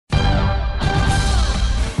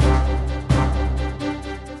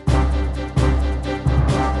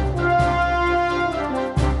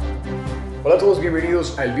todos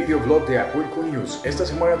bienvenidos al videoblog de ACULCO News. Esta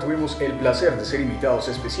semana tuvimos el placer de ser invitados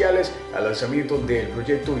especiales al lanzamiento del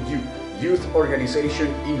proyecto Youth Organization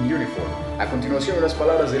in Uniform. A continuación, las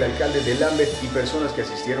palabras del alcalde de Lambeth y personas que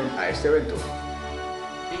asistieron a este evento.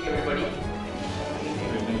 Thank you, everybody,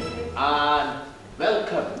 and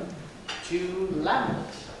welcome to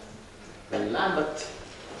Lambeth. The Lambeth,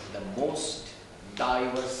 the most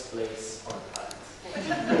diverse place on earth.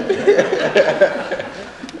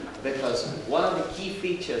 Because one of the key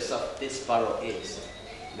features of this borough is,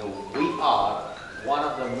 we are one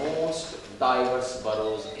of the most diverse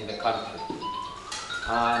boroughs in the country,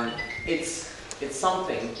 and it's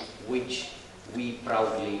something which we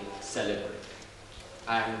proudly celebrate.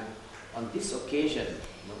 And on this occasion,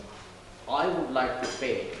 I would like to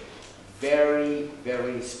pay very,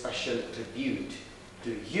 very special tribute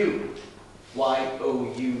to you,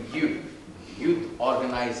 YOU, Youth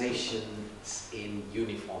Organizations in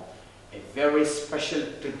Uniform. A very special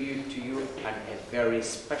tribute to you and a very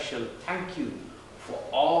special thank you for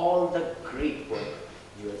all the great work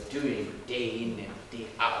you are doing day in and day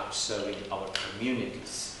out serving our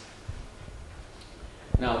communities.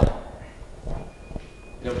 Now,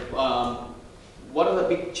 one of the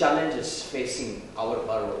big challenges facing our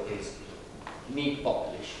borough is need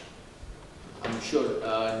population. I'm sure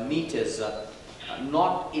need is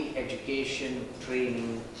not in education,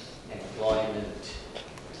 training, employment.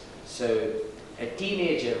 So a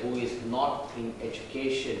teenager who is not in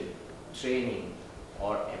education, training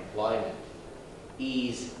or employment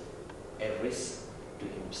is a risk to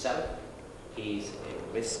himself, he is a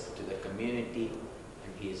risk to the community,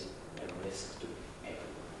 and he is a risk to everyone.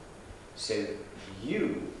 So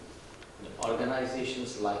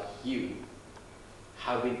organizations like you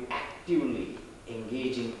have been actively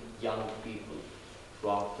engaging young people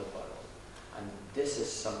throughout the borough, and this is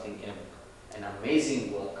something, an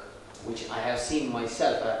amazing work which I have seen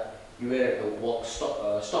myself. You were at the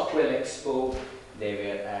Stockwell Expo, they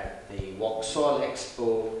were at the Vauxhall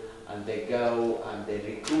Expo, and they go and they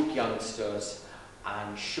recruit youngsters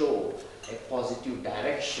and show a positive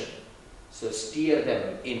direction. So steer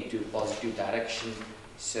them into positive direction.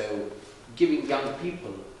 So giving young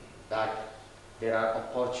people that there are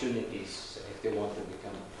opportunities if they want to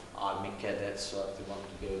become Army cadets, or if they want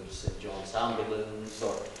to go to St. John's Ambulance,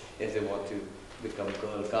 or if they want to become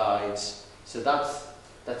Girl Guides. So that's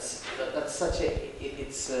such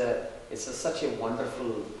a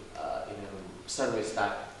wonderful service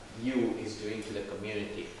that you is doing to the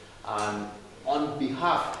community. And on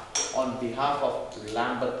behalf of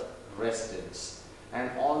Lambeth residents and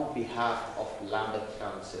on behalf of Lambeth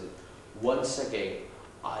Council, once again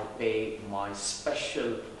I pay my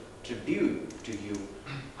special tribute to you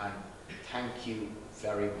and thank you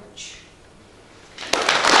very much.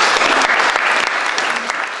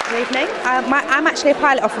 Good evening. I'm actually a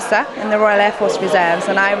pilot officer in the Royal Air Force Reserves,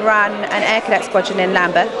 and I run an air cadet squadron in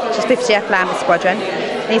Lambeth, which is 50th Lambeth Squadron.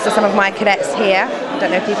 These are some of my cadets here. I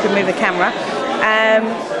don't know if you can move the camera.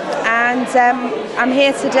 I'm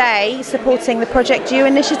here today supporting the Project You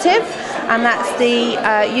initiative, and that's the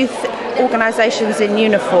youth organisations in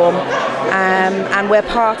uniform, and we're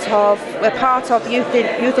part of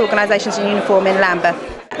youth organisations in uniform in Lambeth.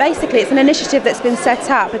 Basically, it's an initiative that's been set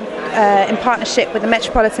up in partnership with the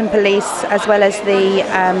Metropolitan Police, as well as the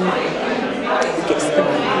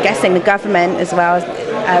government as well.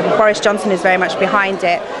 Boris Johnson is very much behind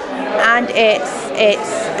it, and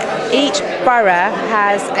each borough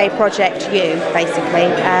has a Project You, basically,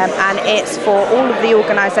 and it's for all of the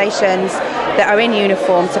organisations that are in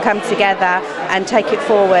uniform to come together and take it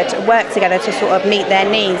forward, work together to sort of meet their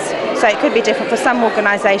needs. So it could be different for some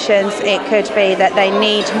organisations. It could be that they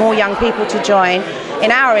need more young people to join.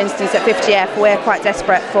 In our instance at 50F, we're quite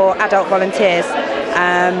desperate for adult volunteers,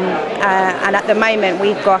 and at the moment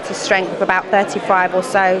we've got a strength of about 35 or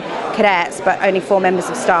so cadets, but only 4 members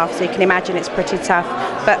of staff, so you can imagine it's pretty tough.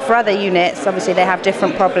 But for other units, obviously they have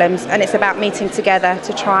different problems, and it's about meeting together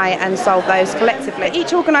to try and solve those collectively.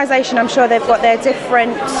 Each organisation, I'm sure they've got their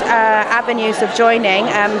different avenues of joining.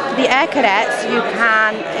 The Air Cadets, you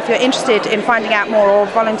can, if you're interested in finding out more or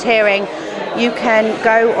volunteering, you can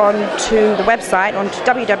go on to the website, on to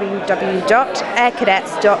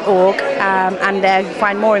www.aircadets.org, and there you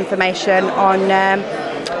find more information on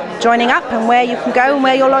joining up and where you can go and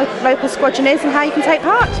where your local squadron is and how you can take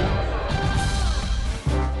part.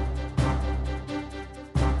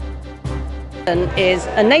 Is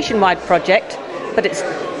a nationwide project, but it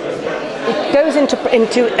goes into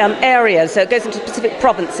areas, so it goes into specific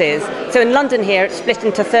provinces. So in London here it's split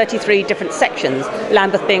into 33 different sections,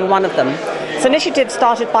 Lambeth being one of them. It's an initiative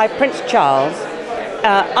started by Prince Charles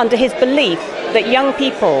under his belief that young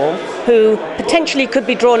people who potentially could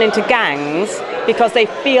be drawn into gangs because they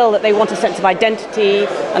feel that they want a sense of identity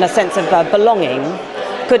and a sense of belonging,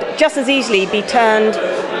 could just as easily be turned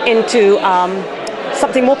into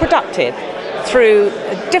something more productive through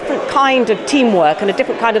a different kind of teamwork and a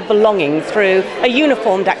different kind of belonging through a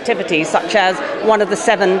uniformed activity such as one of the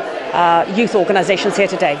 7 youth organisations here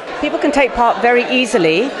today. People can take part very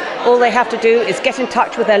easily. All they have to do is get in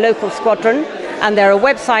touch with their local squadron, and there are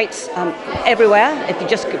websites everywhere. If you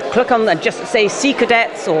just click on and just say Sea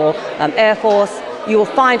Cadets or Air Force, you will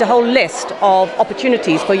find a whole list of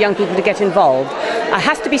opportunities for young people to get involved. It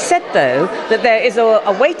has to be said, though, that there is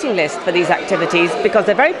a waiting list for these activities because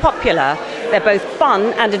they're very popular, they're both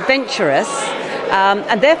fun and adventurous,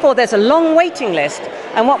 and therefore there's a long waiting list.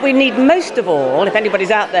 And what we need most of all, if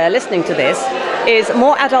anybody's out there listening to this, is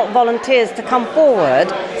more adult volunteers to come forward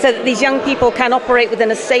so that these young people can operate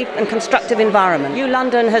within a safe and constructive environment. YOU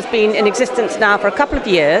London has been in existence now for a couple of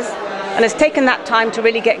years and has taken that time to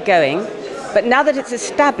really get going. But now that it's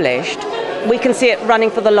established, we can see it running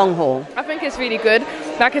for the long haul. I think it's really good.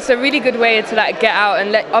 Like, it's a really good way to get out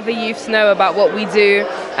and let other youths know about what we do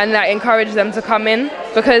and encourage them to come in,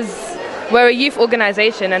 because we're a youth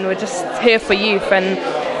organisation and we're just here for youth, and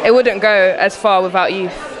it wouldn't go as far without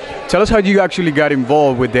youth. Tell us how you actually got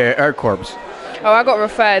involved with the Air Corps. Oh, I got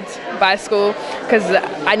referred by school because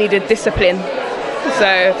I needed discipline.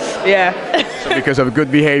 So, yeah. So because of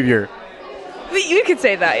good behaviour. You could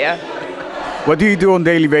say that, yeah. What do you do on a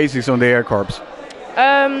daily basis on the Air Corps?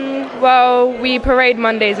 Well, we parade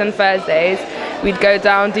Mondays and Thursdays. We'd go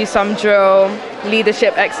down, do some drill,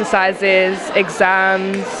 leadership exercises,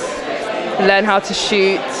 exams, learn how to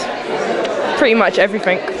shoot, pretty much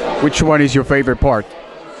everything. Which one is your favorite part?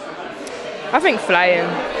 I think flying,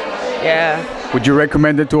 yeah. Would you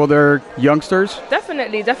recommend it to other youngsters?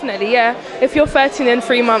 Definitely, yeah. If you're 13 in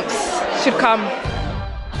 3 months, should come.